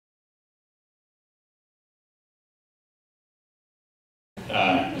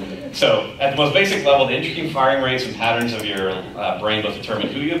So, at the most basic level, the interesting firing rates and patterns of your brain both determine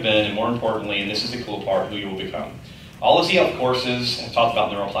who you have been, and more importantly, and this is the cool part, who you will become. All the health courses have talked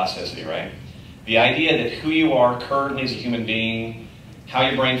about neuroplasticity, right? The idea that who you are currently as a human being, how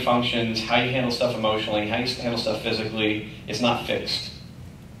your brain functions, how you handle stuff emotionally, how you handle stuff physically, is not fixed.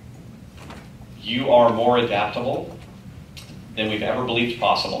 You are more adaptable than we've ever believed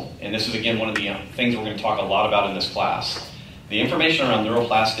possible. And this is, again, one of the things we're going to talk a lot about in this class. The information around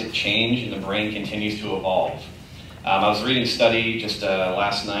neuroplastic change in the brain continues to evolve. I was reading a study just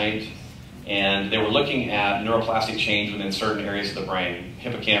last night, and they were looking at neuroplastic change within certain areas of the brain,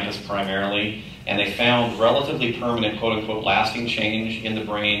 hippocampus primarily, and they found relatively permanent, quote-unquote, lasting change in the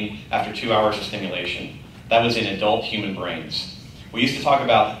brain after 2 hours of stimulation. That was in adult human brains. We used to talk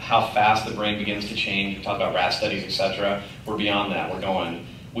about how fast the brain begins to change. We talk about rat studies, etc. We're beyond that. We're going.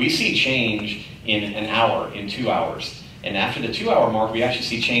 We see change in an hour, in 2 hours. And after the 2-hour mark, we actually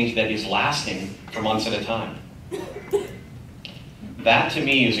see change that is lasting for months at a time. That, to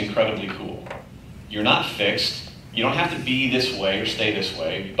me, is incredibly cool. You're not fixed. You don't have to be this way or stay this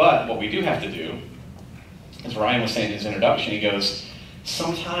way. But what we do have to do, as Ryan was saying in his introduction, he goes,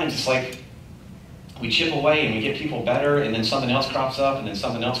 sometimes it's like we chip away and we get people better, and then something else crops up, and then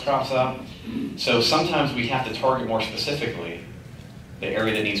something else crops up. So sometimes we have to target more specifically the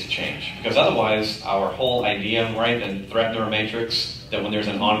area that needs to change. Because otherwise, our whole idea, right, and threat neuromatrix, that when there's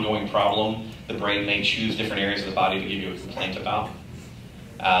an ongoing problem, the brain may choose different areas of the body to give you a complaint about.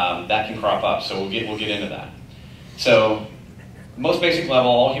 That can crop up, so we'll get into that. So, most basic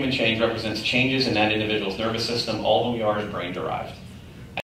level, all human change represents changes in that individual's nervous system. All that we are is brain derived.